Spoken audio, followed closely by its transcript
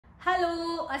Hello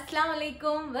അസ്സലാം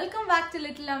വലൈക്കും welcome back to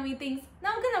little അമ്മി തിങ്സ്.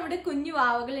 നമുക്ക് നമ്മുടെ കുഞ്ഞു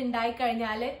വാവകൾ ഉണ്ടായി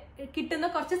കഴിഞ്ഞാൽ കിട്ടുന്ന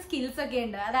കുറച്ച് സ്കിൽസ് ഒക്കെ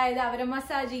ഉണ്ട്. അതായത് അവരെ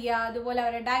മസാജ് ചെയ്യുക, അതുപോലെ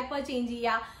അവരെ ഡയപ്പർ ചേഞ്ച്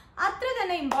ചെയ്യുക. അത്ര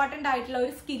തന്നെ ഇമ്പോർട്ടന്റ് ആയിട്ടുള്ള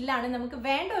ഒരു സ്കില്ലാണ്, നമുക്ക്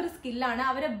വേണ്ട ഒരു സ്കില്ലാണ്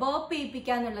അവരെ ബർപ്പ്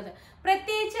ചെയ്യിപ്പിക്കുക എന്നുള്ളത്.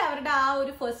 പ്രത്യേകിച്ച് അവരുടെ ആ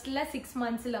ഒരു ഫസ്റ്റിലെ 6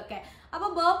 monthsലൊക്കെ. അപ്പൊ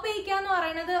ബർപ്പ് ചെയ്യിക്കുക എന്ന്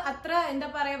പറയുന്നത് അത്ര എന്താ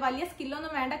പറയാ വലിയ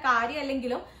സ്കില്ലൊന്നും വേണ്ട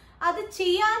കാര്യമല്ലെങ്കിലും അത്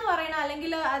ചെയ്യാന്ന് പറയണ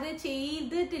അല്ലെങ്കിൽ അത്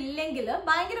ചെയ്തിട്ടില്ലെങ്കിൽ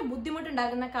ഭയങ്കര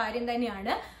ബുദ്ധിമുട്ടുണ്ടാകുന്ന കാര്യം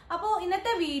തന്നെയാണ്. അപ്പോൾ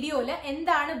ഇന്നത്തെ വീഡിയോയില്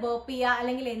എന്താണ് ബർപ്പ് ചെയ്യുക,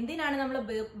 അല്ലെങ്കിൽ എന്തിനാണ് നമ്മൾ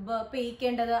ബർപ്പ്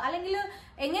ചെയ്യിക്കേണ്ടത്, അല്ലെങ്കിൽ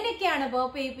എങ്ങനെയൊക്കെയാണ്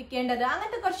ബർപ്പ് ചെയ്യിപ്പിക്കേണ്ടത്,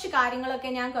 അങ്ങനത്തെ കുറച്ച് കാര്യങ്ങളൊക്കെ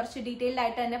ഞാൻ കുറച്ച് ഡീറ്റെയിൽഡ്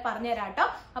ആയിട്ട് തന്നെ പറഞ്ഞുതരാം കേട്ടോ.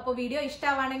 അപ്പോൾ വീഡിയോ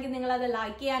ഇഷ്ടമാണെങ്കിൽ നിങ്ങൾ അത്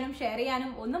ലൈക്ക് ചെയ്യാനും ഷെയർ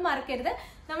ചെയ്യാനും ഒന്നും മറക്കരുത്.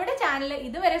 നമ്മുടെ ചാനൽ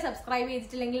ഇതുവരെ സബ്സ്ക്രൈബ്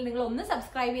ചെയ്തിട്ടില്ലെങ്കിൽ നിങ്ങൾ ഒന്ന്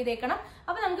സബ്സ്ക്രൈബ് ചെയ്തേക്കണം.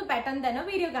 അപ്പൊ നമുക്ക് പെട്ടെന്ന് തന്നെ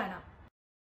വീഡിയോ കാണാം.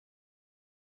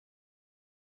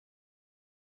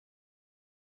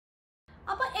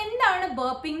 അപ്പൊ എന്താണ്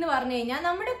ബർപ്പിംഗ് എന്ന് പറഞ്ഞു കഴിഞ്ഞാൽ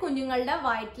നമ്മുടെ കുഞ്ഞുങ്ങളുടെ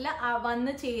വയറ്റിൽ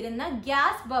വന്ന് ചേരുന്ന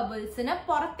ഗ്യാസ് ബബിൾസിനെ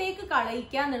പുറത്തേക്ക്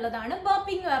കളയിക്കുക എന്നുള്ളതാണ്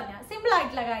ബർപ്പിംഗ് എന്ന് പറഞ്ഞാൽ. സിമ്പിൾ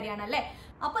ആയിട്ടുള്ള കാര്യമാണ് അല്ലെ.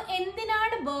 അപ്പൊ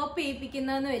എന്തിനാണ് ബർപ്പ്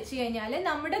ചെയ്യിപ്പിക്കുന്നതെന്ന് വെച്ച് കഴിഞ്ഞാല്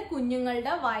നമ്മുടെ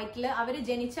കുഞ്ഞുങ്ങളുടെ വയറ്റിൽ അവർ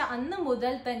ജനിച്ച അന്ന്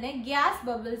മുതൽ തന്നെ ഗ്യാസ്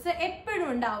ബബിൾസ് എപ്പോഴും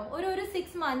ഉണ്ടാവും. ഒരു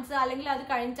 6 months അല്ലെങ്കിൽ അത്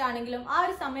കഴിഞ്ഞിട്ടാണെങ്കിലും ആ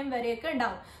ഒരു സമയം വരെയൊക്കെ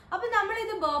ഉണ്ടാവും. അപ്പൊ നമ്മൾ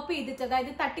ഇത് ബർപ്പ് ചെയ്തിട്ട്,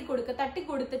 അതായത്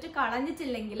തട്ടിക്കൊടുത്തിട്ട്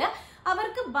കളഞ്ഞിട്ടില്ലെങ്കിൽ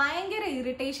അവർക്ക് ഭയങ്കര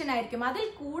ഇറിറ്റേഷൻ ആയിരിക്കും. അതിൽ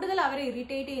കൂടുതൽ അവരെ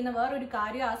ഇറിറ്റേറ്റ് ചെയ്യുന്ന വേറൊരു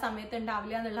കാര്യം ആ സമയത്ത്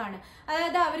ഉണ്ടാവില്ല എന്നുള്ളതാണ്.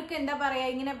 അതായത് അവർക്ക് എന്താ പറയാ,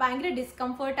 ഇങ്ങനെ ഭയങ്കര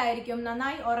ഡിസ്കംഫേർട്ട് ആയിരിക്കും,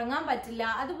 നന്നായി ഉറങ്ങാൻ പറ്റില്ല,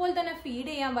 അതുപോലെ തന്നെ ഫീഡ്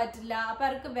ചെയ്യാൻ പറ്റില്ല, അപ്പൊ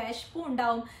അവർക്ക് വിശപ്പും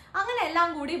ഉണ്ടാവും. അങ്ങനെ എല്ലാം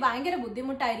കൂടി ഭയങ്കര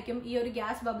ബുദ്ധിമുട്ടായിരിക്കും ഈ ഒരു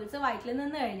ഗ്യാസ് ബബിൾസ് വയറ്റിൽ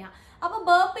നിന്ന് കഴിഞ്ഞാൽ. അപ്പൊ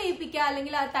ബർപ്പ് ചെയ്യിപ്പിക്കുക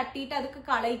അല്ലെങ്കിൽ അത് തട്ടിയിട്ട് അതൊക്കെ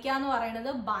കളയിക്കുക എന്ന് പറയുന്നത്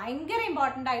ഭയങ്കര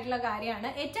ഇമ്പോർട്ടന്റ് ആയിട്ടുള്ള കാര്യമാണ്,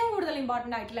 ഏറ്റവും കൂടുതൽ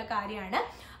ഇമ്പോർട്ടന്റ് ആയിട്ടുള്ള കാര്യമാണ്.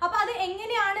 അപ്പൊ അത്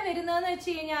എങ്ങനെയാണ് വരുന്നതെന്ന്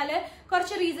വെച്ച് കഴിഞ്ഞാല്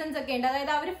കുറച്ച് റീസൺസ് ഒക്കെ ഉണ്ട്.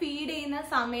 അതായത് അവർ ഫീഡ് ചെയ്യുന്ന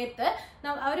സമയത്ത്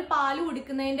അവർ പാല്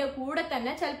കുടിക്കുന്നതിന്റെ കൂടെ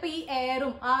തന്നെ ചിലപ്പോൾ ഈ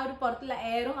എയറും ആ ഒരു പുറത്തുള്ള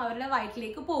എയറും അവരുടെ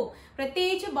വയറ്റിലേക്ക് പോകും.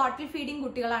 പ്രത്യേകിച്ച് ബോട്ടിൽ ഫീഡിങ്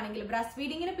കുട്ടികളാണെങ്കിൽ. ബ്രസ്റ്റ്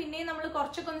ഫീഡിങ്ങിന് പിന്നെയും നമ്മൾ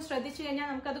കുറച്ചൊക്കെ ഒന്ന് ശ്രദ്ധിച്ചു കഴിഞ്ഞാൽ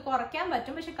നമുക്കത് കുറയ്ക്കാൻ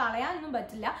പറ്റും, പക്ഷെ കളയാനൊന്നും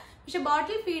പറ്റില്ല. പക്ഷെ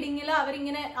ബോട്ടിൽ ഫീഡിങ്ങിൽ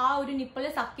അവരിങ്ങനെ ആ ഒരു നിപ്പിള്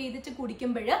സക്ക് ചെയ്തിട്ട്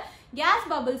കുടിക്കുമ്പോൾ ഗ്യാസ്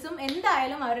ബബിൾസും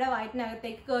എന്തായാലും അവരുടെ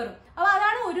വയറ്റിനകത്തേക്ക് കയറും. അപ്പൊ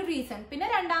അതാണ് ഒരു റീസൺ. പിന്നെ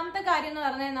രണ്ടാമത്തെ കാര്യം എന്ന്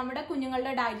പറഞ്ഞാൽ നമ്മുടെ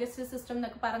കുഞ്ഞുങ്ങളുടെ ഡൈജസ്റ്റീവ് സിസ്റ്റം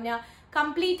എന്നൊക്കെ പറഞ്ഞാൽ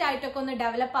കംപ്ലീറ്റ് ആയിട്ടൊക്കെ ഒന്ന്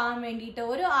ഡെവലപ്പ് ആവാൻ വേണ്ടിയിട്ട്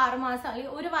ഒരു 6 മാസം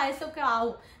അല്ലെങ്കിൽ 1 വയസ്സൊക്കെ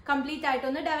ആവും കംപ്ലീറ്റ് ആയിട്ട്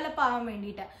ഒന്ന് ഡെവലപ്പ് ആവാൻ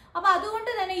വേണ്ടിയിട്ട്. അപ്പൊ അതുകൊണ്ട്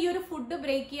തന്നെ ഈ ഒരു ഫുഡ്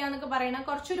ബ്രേക്ക് ചെയ്യാന്നൊക്കെ പറയുന്നത്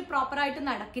കുറച്ചൊരു പ്രോപ്പർ ആയിട്ട്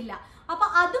നടക്കില്ല. അപ്പൊ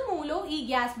അതുമൂലവും ഈ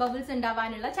ഗ്യാസ് ബബിൾസ്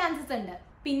ഉണ്ടാവാനുള്ള ചാൻസസ് ഉണ്ട്.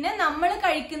 പിന്നെ നമ്മൾ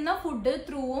കഴിക്കുന്ന ഫുഡ്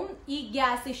ത്രൂവും ഈ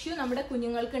ഗ്യാസ് ഇഷ്യൂ നമ്മുടെ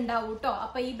കുഞ്ഞുങ്ങൾക്ക് ഉണ്ടാവും കേട്ടോ.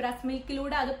 അപ്പൊ ഈ ബ്രസ്റ്റ്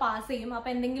മിൽക്കിലൂടെ അത് പാസ് ചെയ്യും. അപ്പൊ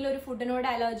എന്തെങ്കിലും ഒരു ഫുഡിനോട്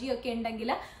അലർജി ഒക്കെ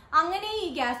ഉണ്ടെങ്കിൽ അങ്ങനെ ഈ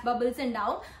ഗ്യാസ് ബബിൾസ്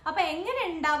ഉണ്ടാവും. അപ്പൊ എങ്ങനെ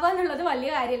ഉണ്ടാവുക എന്നുള്ളത് വലിയ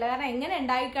കാര്യമില്ല, കാരണം എങ്ങനെ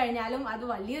ഉണ്ടായി കഴിഞ്ഞാലും അത്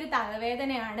വലിയൊരു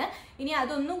തലവേദനയാണ്. ഇനി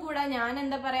അതൊന്നും കൂടെ ഞാൻ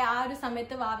എന്താ പറയാ, ആ ഒരു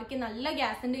സമയത്ത് വാവയ്ക്ക് നല്ല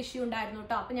ഗ്യാസിന്റെ ഇഷ്യൂ ഉണ്ടായിരുന്നു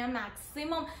കേട്ടോ. അപ്പൊ ഞാൻ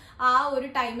മാക്സിമം ആ ഒരു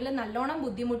ടൈമിൽ നല്ലോണം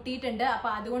ബുദ്ധിമുട്ടിയിട്ടുണ്ട്. അപ്പൊ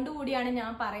അതുകൊണ്ട് കൂടിയാണ്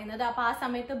ഞാൻ പറയുന്നത്. അപ്പൊ ആ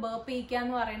സമയത്ത് ബർപ്പ് ചെയ്യിക്കുക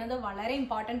എന്ന് പറയുന്നത് വളരെ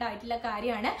ഇമ്പോർട്ടന്റ് ആയിട്ടുള്ള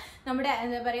കാര്യമാണ്. നമ്മുടെ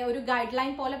എന്താ പറയാ ഒരു ഗൈഡ്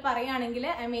ലൈൻ പോലെ പറയുകയാണെങ്കിൽ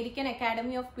അമേരിക്കൻ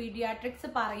അക്കാഡമി ഓഫ് പീഡിയാട്രിക്സ്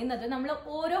പറയുന്നത് നമ്മൾ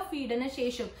ഓരോ ഫീഡിന്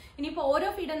ശേഷം, ഇനിയിപ്പോ ഓരോ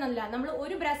ഫീഡെന്നല്ല, നമ്മൾ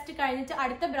ഒരു ബ്രസ്റ്റ് കഴിഞ്ഞിട്ട്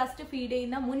അടുത്ത ബ്രസ്റ്റ് ഫീഡ്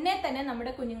ചെയ്യുന്ന മുന്നേ തന്നെ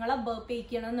നമ്മുടെ കുഞ്ഞുങ്ങളെ ബർപ്പ്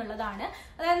ചെയ്യിക്കണം എന്നുള്ളതാണ്.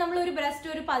 അതായത് നമ്മൾ ഒരു ബ്രസ്റ്റ്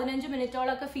ഒരു 15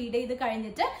 മിനിറ്റോളൊക്കെ ഫീഡ് ചെയ്ത്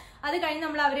കഴിഞ്ഞിട്ട് അത് കഴിഞ്ഞ്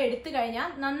നമ്മൾ അവരെ എടുത്തു കഴിഞ്ഞാൽ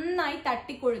നന്നായി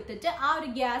തട്ടിക്കൊടുത്തിട്ട് ആ ഒരു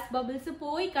ഗ്യാസ് ബബിൾസ്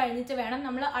പോയി കഴിഞ്ഞിട്ട് വേണം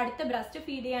നമ്മൾ അടുത്ത ബ്രസ്റ്റ്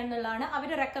ഫീഡ് ചെയ്യാൻ എന്നുള്ളതാണ് അവർ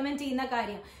റെക്കമെൻഡ് ചെയ്യുന്ന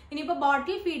കാര്യം. ഇനിയിപ്പോൾ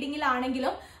ബോട്ടിൽ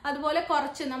ഫീഡിങ്ങിലാണെങ്കിലും അതുപോലെ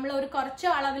കുറച്ച്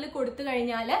അളവിൽ കൊടുത്തു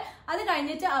കഴിഞ്ഞാൽ അത്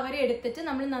കഴിഞ്ഞിട്ട് അവരെ എടുത്തിട്ട്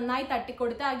നമ്മൾ നന്നായി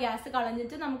തട്ടിക്കൊടുത്ത് ആ ഗ്യാസ്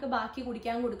കളഞ്ഞിട്ട് നമുക്ക് ബാക്കി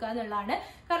കുടിക്കാൻ കൊടുക്കുക എന്നുള്ളതാണ്.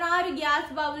 കാരണം ആ ഒരു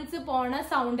ഗ്യാസ് ബബിൾസ് പോണ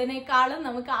സൗണ്ടിനേക്കാളും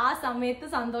നമുക്ക് ആ സമയത്ത്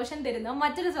സന്തോഷം തരുന്ന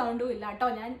മറ്റൊരു സൗണ്ടും ഇല്ല കേട്ടോ.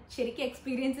 ഞാൻ ശരിക്കും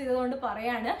എക്സ്പീരിയൻസ് ചെയ്തതുകൊണ്ട്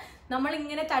പറയാണ്.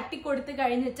 നമ്മളിങ്ങനെ തട്ടിക്കൊടുത്ത്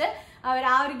കഴിഞ്ഞിട്ട് അവർ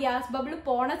ആ ഒരു ഗ്യാസ് ബബിൾ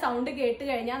പോണ സൗണ്ട് കേട്ട്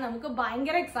കഴിഞ്ഞാൽ നമുക്ക്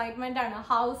ഭയങ്കര എക്സൈറ്റ്മെന്റ് ആണ്,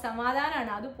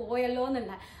 സമാധാനമാണ്, അത് പോയല്ലോ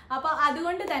എന്നുള്ള. അപ്പൊ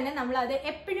അതുകൊണ്ട് തന്നെ നമ്മൾ അത്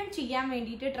എപ്പോഴും ചെയ്യാൻ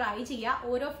വേണ്ടിയിട്ട് ട്രൈ ചെയ്യുക.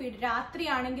 ഓരോ ഫീഡ്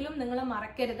രാത്രിയാണെങ്കിലും നിങ്ങൾ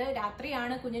മറക്കരുത്.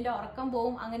 രാത്രിയാണ് കുഞ്ഞിന്റെ ഉറക്കം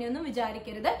പോവും അങ്ങനെയൊന്നും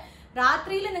വിചാരിക്കരുത്.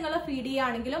 രാത്രിയിൽ നിങ്ങൾ ഫീഡ്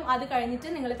ചെയ്യുകയാണെങ്കിലും അത് കഴിഞ്ഞിട്ട്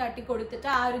നിങ്ങൾ തട്ടിക്കൊടുത്തിട്ട്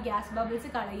ആ ഒരു ഗ്യാസ് ബബിൾസ്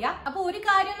കളയുക. അപ്പൊ ഒരു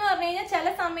കാര്യം എന്ന് പറഞ്ഞു കഴിഞ്ഞാൽ ചില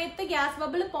സമയത്ത് ഗ്യാസ്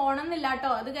ബബിൾ പോണമെന്നില്ല കേട്ടോ.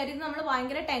 അത് കരുതി നമ്മൾ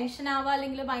ഭയങ്കര ടെൻഷൻ ആവുക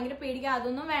അല്ലെങ്കിൽ ഭയങ്കര പേടിക്കുക,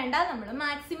 അതൊന്നും വേണ്ട. നമ്മൾ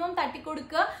മാക്സിമം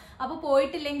തട്ടിക്കൊടുക്കുക. അപ്പൊ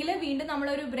പോയിട്ടില്ലെങ്കിൽ വീണ്ടും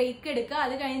നമ്മളൊരു ബ്രേക്ക് എടുക്കുക,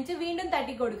 അത് കഴിഞ്ഞിട്ട് വീണ്ടും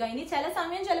തട്ടിക്കൊടുക്കുക. ഇനി ചില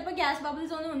സമയം ചിലപ്പോൾ ഗ്യാസ്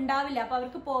ബബിൾസ് ഒന്നും ഉണ്ടാവില്ല, അപ്പൊ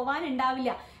അവർക്ക്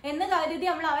പോവാനുണ്ടാവില്ല എന്ന് കരുതി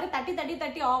നമ്മൾ അവരെ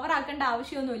തട്ടി ഓവർ ആക്കേണ്ട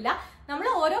ആവശ്യമൊന്നുമില്ല. നമ്മൾ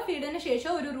ഓരോ ഫീഡിന്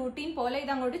ശേഷം ഒരു റൂട്ടീൻ പോലെ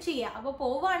ഇത് അങ്ങോട്ട് ചെയ്യാം. അപ്പൊ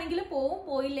പോവുകയാണെങ്കിൽ പോവും,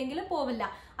 പോയില്ലെങ്കിൽ പോവില്ല,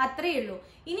 അത്രയേ ഉള്ളൂ.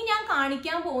 ഇനി ഞാൻ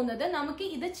കാണിക്കാൻ പോകുന്നത് നമുക്ക്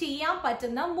ഇത് ചെയ്യാൻ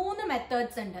പറ്റുന്ന 3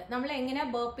 മെത്തേഡ്സ് ഉണ്ട്. നമ്മൾ എങ്ങനെ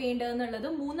ബർപ്പ് ചെയ്യേണ്ടത് എന്നുള്ളത്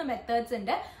 3 മെത്തേഡ്സ്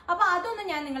ഉണ്ട്. അപ്പൊ അതൊന്ന്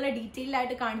ഞാൻ നിങ്ങളെ ഡീറ്റെയിൽ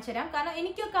ആയിട്ട് കാണിച്ചു തരാം. കാരണം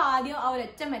എനിക്കൊക്കെ ആദ്യം ആ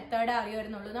ഒരൊറ്റ മെത്തേഡേ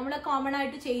അറിയുമായിരുന്നുള്ളൂ. നമ്മൾ കോമൺ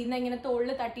ആയിട്ട് ചെയ്യുന്ന ഇങ്ങനെ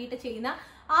തോളിൽ തട്ടിയിട്ട് ചെയ്യുന്ന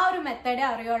ആ ഒരു മെത്തേഡേ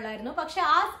അറിയുള്ളായിരുന്നു. പക്ഷെ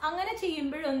അങ്ങനെ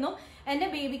ചെയ്യുമ്പോഴൊന്നും എൻ്റെ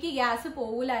ബേബിക്ക് ഗ്യാസ്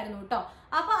പോകില്ലായിരുന്നു കേട്ടോ.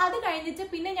 അപ്പൊ അത് കഴിഞ്ഞിട്ട്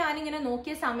പിന്നെ ഞാനിങ്ങനെ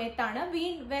നോക്കിയ സമയത്താണ്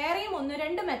വേറെയും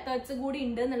 1-2 മെത്തേഡ്സ് കൂടി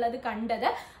ഉണ്ട് എന്നുള്ളത് കണ്ടത്.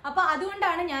 അപ്പൊ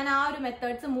അതുകൊണ്ടാണ് ഞാൻ ആ ഒരു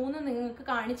മെത്തേഡ്സ് 3 നിങ്ങൾക്ക്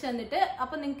കാണിച്ചു തന്നിട്ട്,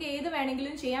 അപ്പൊ നിങ്ങൾക്ക് ഏത്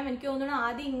വേണമെങ്കിലും ചെയ്യാം. എനിക്ക് തോന്നുന്നു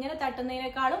ആദ്യം ഇങ്ങനെ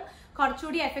തട്ടുന്നതിനേക്കാളും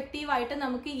കുറച്ചുകൂടി എഫക്റ്റീവായിട്ട്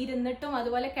നമുക്ക് ഇരുന്നിട്ടും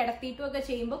അതുപോലെ കിടത്തിയിട്ടും ഒക്കെ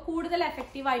ചെയ്യുമ്പോൾ കൂടുതൽ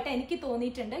എഫക്റ്റീവായിട്ട് എനിക്ക്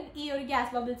തോന്നിയിട്ടുണ്ട് ഈ ഒരു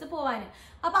ഗ്യാസ് ബബിൾസ് പോവാൻ.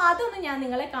 അപ്പൊ അതൊന്ന് ഞാൻ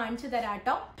നിങ്ങളെ കാണിച്ചു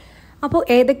തരാട്ടോ. അപ്പോൾ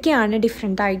ഏതൊക്കെയാണ്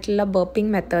ഡിഫറെൻ്റ് ആയിട്ടുള്ള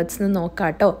ബർപ്പിംഗ് മെത്തേഡ്സ് എന്ന് നോക്കാം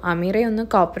കേട്ടോ. അമീറയെ ഒന്ന്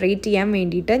കോപ്പറേറ്റ് ചെയ്യാൻ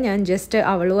വേണ്ടിയിട്ട് ഞാൻ ജസ്റ്റ്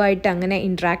അവളുമായിട്ട് അങ്ങനെ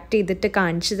ഇൻട്രാക്ട് ചെയ്തിട്ട്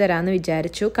കാണിച്ചു തരാമെന്ന്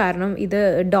വിചാരിച്ചു. കാരണം ഇത്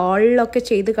ഡോളിലൊക്കെ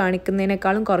ചെയ്ത്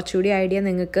കാണിക്കുന്നതിനേക്കാളും കുറച്ചുകൂടി ഐഡിയ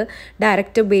നിങ്ങൾക്ക്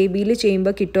ഡയറക്റ്റ് ബേബിയിൽ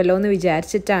ചെയ്യുമ്പോൾ കിട്ടുമല്ലോ എന്ന്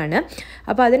വിചാരിച്ചിട്ടാണ്.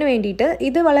 അപ്പോൾ അതിന് വേണ്ടിയിട്ട്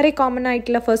ഇത് വളരെ കോമൺ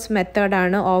ആയിട്ടുള്ള ഫസ്റ്റ്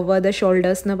മെത്തേഡാണ് ഓവർ ദ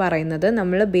ഷോൾഡേഴ്സ് എന്ന് പറയുന്നത്.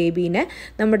 നമ്മൾ ബേബീനെ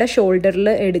നമ്മുടെ ഷോൾഡറിൽ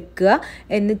എടുക്കുക,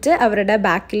 എന്നിട്ട് അവരുടെ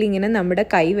ബാക്കിൽ ഇങ്ങനെ നമ്മുടെ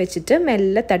കൈ വെച്ചിട്ട്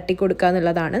മെല്ലെ തട്ടിക്കൊടുക്കുക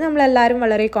എന്നുള്ളതാണ്. നമ്മളെല്ലാവരും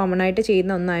വളരെ കോമൺ ആയിട്ട്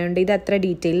ചെയ്യുന്ന ഒന്നായതുകൊണ്ട് ഇത് അത്ര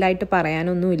ഡീറ്റെയിൽഡ് ആയിട്ട്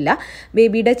പറയാനൊന്നുമില്ല.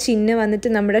 ബേബിയുടെ ചിന്ന് വന്നിട്ട്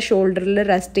നമ്മുടെ ഷോൾഡറിൽ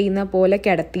റെസ്റ്റ് ചെയ്യുന്ന പോലെ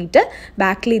കിടത്തിയിട്ട്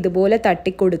ബാക്കിൽ ഇതുപോലെ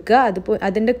തട്ടിക്കൊടുക്കുക.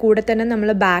 അതിൻ്റെ കൂടെ തന്നെ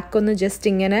നമ്മൾ ബാക്ക് ഒന്ന് ജസ്റ്റ്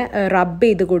ഇങ്ങനെ റബ്ബ്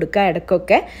ചെയ്ത് കൊടുക്കുക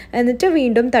ഇടയ്ക്കൊക്കെ. എന്നിട്ട്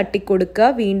വീണ്ടും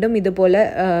തട്ടിക്കൊടുക്കുക, വീണ്ടും ഇതുപോലെ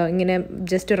ഇങ്ങനെ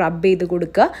ജസ്റ്റ് റബ്ബ് ചെയ്ത്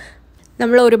കൊടുക്കുക.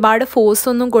 നമ്മൾ ഒരുപാട് ഫോഴ്സ്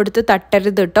ഒന്നും കൊടുത്ത്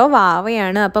തട്ടരുത് കേട്ടോ.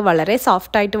 വാവയാണ്, അപ്പോൾ വളരെ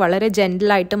സോഫ്റ്റായിട്ട് വളരെ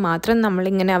ജെൻറ്റിലായിട്ട് മാത്രം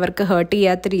നമ്മളിങ്ങനെ അവർക്ക് ഹേർട്ട്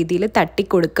ചെയ്യാത്ത രീതിയിൽ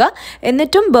തട്ടിക്കൊടുക്കുക.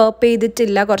 എന്നിട്ടും ബേർപ്പ്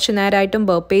ചെയ്തിട്ടില്ല, കുറച്ച് നേരമായിട്ടും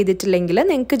ബേർപ്പ് ചെയ്തിട്ടില്ലെങ്കിൽ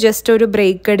നിങ്ങൾക്ക് ജസ്റ്റ് ഒരു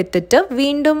ബ്രേക്ക് എടുത്തിട്ട്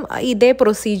വീണ്ടും ഇതേ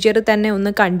പ്രൊസീജിയർ തന്നെ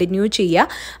ഒന്ന് കണ്ടിന്യൂ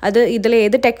ചെയ്യുക. ഇതിൽ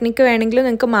ഏത് ടെക്നിക്ക് വേണമെങ്കിലും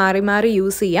നിങ്ങൾക്ക് മാറി മാറി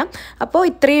യൂസ് ചെയ്യാം. അപ്പോൾ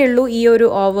ഇത്രയേ ഉള്ളൂ ഈ ഒരു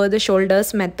ഓവർ ദ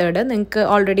ഷോൾഡേഴ്സ് മെത്തേഡ്. നിങ്ങൾക്ക്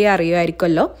ഓൾറെഡി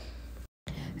അറിയുമായിരിക്കുമല്ലോ.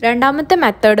 രണ്ടാമത്തെ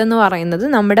മെത്തേഡ് എന്ന് പറയുന്നത്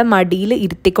നമ്മുടെ മടിയിൽ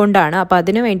ഇരുത്തിക്കൊണ്ടാണ്. അപ്പോൾ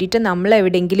അതിന് വേണ്ടിയിട്ട് നമ്മൾ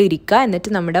എവിടെയെങ്കിലും ഇരിക്കുക, എന്നിട്ട്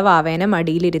നമ്മുടെ വാവേനെ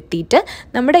മടിയിൽ ഇരുത്തിയിട്ട്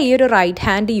നമ്മുടെ ഈ ഒരു റൈറ്റ്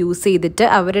ഹാൻഡ് യൂസ് ചെയ്തിട്ട്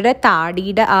അവരുടെ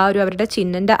താടിയുടെ അവരുടെ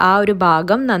ചിന്നിൻ്റെ ആ ഒരു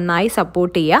ഭാഗം നന്നായി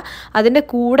സപ്പോർട്ട് ചെയ്യുക. അതിൻ്റെ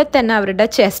കൂടെ തന്നെ അവരുടെ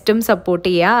ചെസ്റ്റും സപ്പോർട്ട്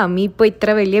ചെയ്യുക. അമ്മി ഇപ്പോൾ ഇത്ര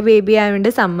വലിയ ബേബി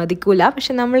ആയതുകൊണ്ട് സമ്മതിക്കില്ല,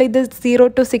 പക്ഷെ നമ്മളിത് 0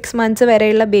 to 6 months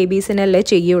വരെയുള്ള ബേബീസിനല്ലേ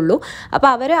ചെയ്യുള്ളൂ. അപ്പോൾ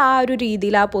അവർ ആ ഒരു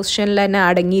രീതിയിൽ ആ പൊസിഷനിൽ തന്നെ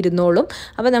അടങ്ങിയിരുന്നോളും.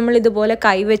 അപ്പോൾ നമ്മളിതുപോലെ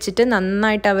കൈ വെച്ചിട്ട്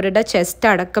നന്നായിട്ട് അവരുടെ ചെസ്റ്റ്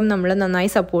അടക്കം നമ്മൾ നന്നായി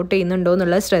സപ്പോർട്ട് ചെയ്യുന്നുണ്ടോ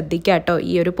എന്നുള്ളത് ശ്രദ്ധിക്കുക കേട്ടോ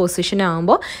ഈ ഒരു പൊസിഷൻ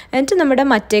ആകുമ്പോൾ. എന്നിട്ട് നമ്മുടെ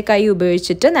മറ്റേ കൈ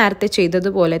ഉപയോഗിച്ചിട്ട് നേരത്തെ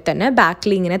ചെയ്തതുപോലെ തന്നെ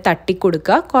ബാക്കിൽ ഇങ്ങനെ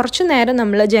തട്ടിക്കൊടുക്കുക. കുറച്ച് നേരം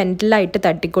നമ്മൾ ജെൻറ്റിലായിട്ട്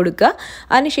തട്ടിക്കൊടുക്കുക.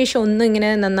 അതിനുശേഷം ഒന്ന് ഇങ്ങനെ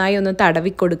നന്നായി ഒന്ന്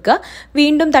തടവിക്കൊടുക്കുക,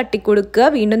 വീണ്ടും തട്ടിക്കൊടുക്കുക,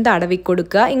 വീണ്ടും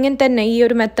തടവിക്കൊടുക്കുക. ഇങ്ങനെ തന്നെ ഈ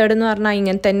ഒരു മെത്തേഡ് എന്ന് പറഞ്ഞാൽ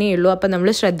ഇങ്ങനെ തന്നെയുള്ളൂ. അപ്പോൾ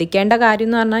നമ്മൾ ശ്രദ്ധിക്കേണ്ട കാര്യം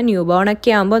എന്ന് പറഞ്ഞാൽ ന്യൂ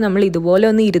ബോണൊക്കെ ആകുമ്പോൾ നമ്മൾ ഇതുപോലെ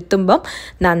ഒന്ന് ഇരുത്തുമ്പം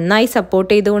നന്നായി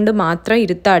സപ്പോർട്ട് ചെയ്തുകൊണ്ട് മാത്രം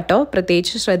ഇരുത്താം കേട്ടോ.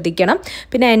 പ്രത്യേകിച്ച് ശ്രദ്ധിക്കണം.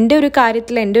 പിന്നെ എൻ്റെ ഒരു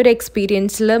കാര്യത്തിൽ എൻ്റെ ഒരു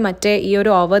എക്സ്പീരിയൻസിൽ മറ്റേ ഈ ഒരു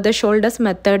ഓവർ ദ ഷോൾഡേഴ്സ്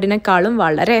മെത്തേഡിനെക്കാളും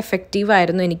വളരെ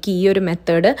എഫക്റ്റീവായിരുന്നു എനിക്ക് ഈ ഒരു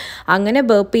മെത്തേഡ്. അങ്ങനെ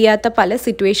ബേർപ്പ് ചെയ്യാത്ത പല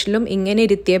സിറ്റുവേഷനിലും ഇങ്ങനെ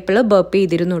ഇരുത്തിയപ്പോൾ ബേർപ്പ്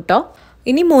ചെയ്തിരുന്നു കേട്ടോ.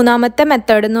 ഇനി മൂന്നാമത്തെ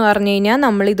മെത്തേഡ് എന്ന് പറഞ്ഞു കഴിഞ്ഞാൽ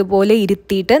നമ്മൾ ഇതുപോലെ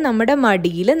ഇരുത്തിയിട്ട് നമ്മുടെ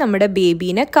മടിയിൽ നമ്മുടെ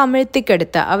ബേബീനെ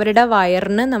കമിഴ്ത്തിക്കെടുത്തുക. അവരുടെ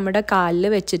വയറിന് നമ്മുടെ കാലിൽ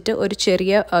വെച്ചിട്ട് ഒരു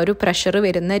ചെറിയ ഒരു പ്രഷർ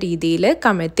വരുന്ന രീതിയിൽ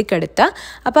കമിഴ്ത്തിക്കെടുത്തുക.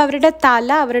 അപ്പോൾ അവരുടെ തല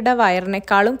അവരുടെ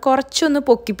വയറിനേക്കാളും കുറച്ചൊന്ന്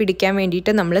പൊക്കി പിടിക്കാൻ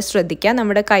വേണ്ടിയിട്ട് നമ്മൾ ശ്രദ്ധിക്കുക.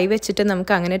 നമ്മുടെ കൈ വെച്ചിട്ട്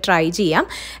നമുക്ക് അങ്ങനെ ട്രൈ ചെയ്യാം.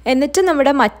 എന്നിട്ട്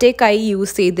നമ്മുടെ മറ്റേ കൈ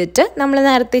യൂസ് ചെയ്തിട്ട് നമ്മൾ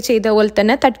നേരത്തെ ചെയ്ത പോലെ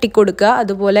തന്നെ തട്ടിക്കൊടുക്കുക,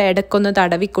 അതുപോലെ ഇടയ്ക്കൊന്ന്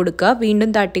തടവിക്കൊടുക്കുക,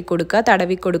 വീണ്ടും തട്ടിക്കൊടുക്കുക,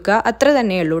 തടവിക്കൊടുക്കുക. അത്ര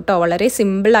തന്നെയുള്ളൂ കേട്ടോ. വളരെ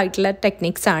സിമ്പിളായിട്ടുള്ള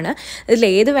ടെക്നിക്സ് ആണ്. ഇതിൽ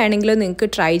ഏത് വേണമെങ്കിലും നിങ്ങൾക്ക്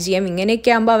ട്രൈ ചെയ്യാം.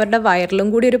 ഇങ്ങനെയൊക്കെ ആകുമ്പോൾ അവരുടെ വയറിലും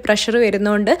കൂടി ഒരു പ്രഷർ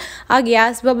വരുന്നതുകൊണ്ട് ആ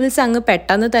ഗ്യാസ് ബബിൾസ് അങ്ങ്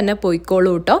പെട്ടെന്ന് തന്നെ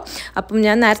പോയിക്കോളൂ കേട്ടോ. അപ്പം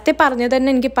ഞാൻ നേരത്തെ പറഞ്ഞത് തന്നെ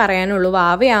എനിക്ക് പറയാനുള്ളൂ,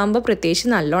 വാവയാകുമ്പോൾ പ്രത്യേകിച്ച്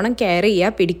നല്ലോണം കെയർ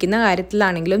ചെയ്യുക. പിടിക്കുന്ന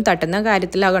കാര്യത്തിലാണെങ്കിലും തട്ടുന്ന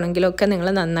കാര്യത്തിലാണെങ്കിലും ഒക്കെ നിങ്ങൾ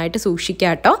നന്നായിട്ട് സൂക്ഷിക്കുക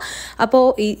കേട്ടോ. അപ്പോൾ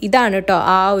ഇതാണ് കേട്ടോ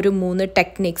ആ ഒരു 3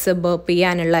 ടെക്നിക്സ് ബേർപ്പ്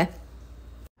ചെയ്യാനുള്ള.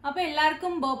 അപ്പൊ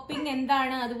എല്ലാവർക്കും ബർപ്പിംഗ്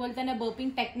എന്താണ്, അതുപോലെ തന്നെ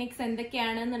ബർപ്പിംഗ് ടെക്നിക്സ്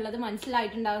എന്തൊക്കെയാണ് എന്നുള്ളത്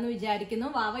മനസ്സിലായിട്ടുണ്ടാവും വിചാരിക്കുന്നു.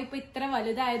 വാവ ഇപ്പൊ ഇത്ര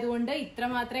വലുതായതുകൊണ്ട് ഇത്ര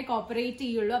മാത്രമേ കോപ്പറേറ്റ്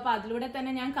ചെയ്യുള്ളൂ. അപ്പൊ അതിലൂടെ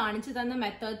തന്നെ ഞാൻ കാണിച്ചു തന്ന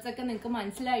മെത്തേഡ്സ് ഒക്കെ നിങ്ങൾക്ക്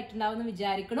മനസ്സിലായിട്ടുണ്ടാവും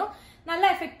വിചാരിക്കുന്നു. നല്ല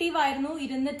എഫക്റ്റീവ് ആയിരുന്നു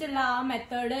ഇരുന്നിട്ടുള്ള ആ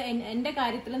മെത്തേഡ്. എന്റെ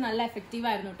കാര്യത്തിൽ നല്ല എഫക്റ്റീവ്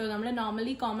ആയിരുന്നു കേട്ടോ. നമ്മൾ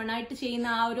നോർമലി കോമൺ ആയിട്ട് ചെയ്യുന്ന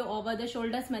ആ ഒരു ഓവർ ദ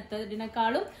ഷോൾഡേഴ്സ്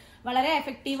മെത്തേഡിനെക്കാളും വളരെ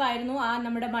എഫക്റ്റീവ് ആയിരുന്നു ആ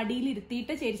നമ്മുടെ മടിയിൽ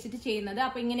ഇരുത്തിയിട്ട് ചെരിച്ചിട്ട് ചെയ്യുന്നത്.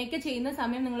 അപ്പൊ ഇങ്ങനെയൊക്കെ ചെയ്യുന്ന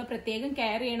സമയം നിങ്ങൾ പ്രത്യേകം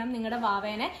കെയർ ചെയ്യണം നിങ്ങളുടെ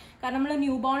വാവേനെ. കാരണം നമ്മൾ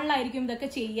ന്യൂ ബോണിലായിരിക്കും ഇതൊക്കെ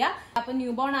ചെയ്യുക. അപ്പൊ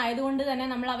ന്യൂ ബോൺ ആയതുകൊണ്ട് തന്നെ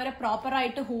നമ്മൾ അവരെ പ്രോപ്പർ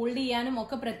ആയിട്ട് ഹോൾഡ് ചെയ്യാനും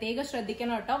ഒക്കെ പ്രത്യേകം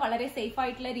ശ്രദ്ധിക്കണം കേട്ടോ. വളരെ സേഫ്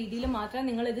ആയിട്ടുള്ള രീതിയിൽ മാത്രം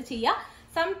നിങ്ങൾ ഇത് ചെയ്യുക.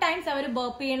 സംടൈംസ് അവർ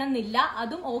ബേർപ്പ് ചെയ്യണമെന്നില്ല,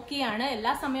 അതും ഓക്കെയാണ്.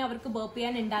 എല്ലാ സമയം അവർക്ക് ബേർപ്പ്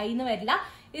ചെയ്യാൻ ഉണ്ടായിന്ന് വരില്ല.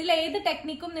 ഇതിൽ ഏത്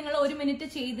ടെക്നിക്കും നിങ്ങൾ 1 മിനിറ്റ്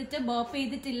ചെയ്തിട്ട് ബേർപ്പ്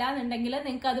ചെയ്തിട്ടില്ല എന്നുണ്ടെങ്കിൽ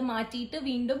നിങ്ങൾക്ക് അത് മാറ്റിയിട്ട്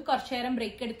വീണ്ടും കുറച്ചു നേരം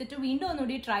ബ്രേക്ക് എടുത്തിട്ട് വീണ്ടും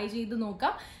ഒന്നുകൂടി ട്രൈ ചെയ്ത്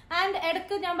നോക്കാം. ആൻഡ്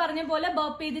ഇടയ്ക്ക് ഞാൻ പറഞ്ഞ പോലെ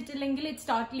ബേർപ്പ് ചെയ്തിട്ടില്ലെങ്കിൽ ഇറ്റ്സ്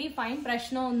ടോട്ടലി ഫൈൻ,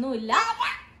 പ്രശ്നമൊന്നുമില്ല.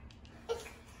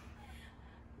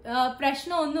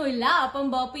 അപ്പം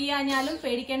ബേർപ്പ് ചെയ്യാഞ്ഞാലും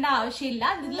പേടിക്കേണ്ട ആവശ്യമില്ല.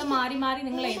 ഇതിൽ മാറി മാറി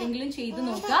നിങ്ങൾ ഏതെങ്കിലും ചെയ്ത്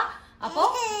നോക്കുക.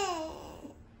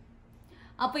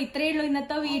 അപ്പൊ ഇത്രയേ ഉള്ളൂ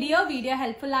ഇന്നത്തെ വീഡിയോ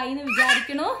ഹെൽപ്ഫുൾ ആയി എന്ന്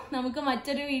വിചാരിക്കണു. നമുക്ക്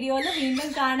മറ്റൊരു വീഡിയോയിൽ വീണ്ടും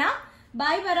കാണാം.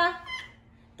 ബൈ പറ.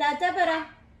 ടാറ്റ പറ.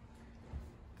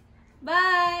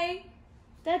 ബൈ.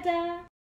 ടാറ്റ.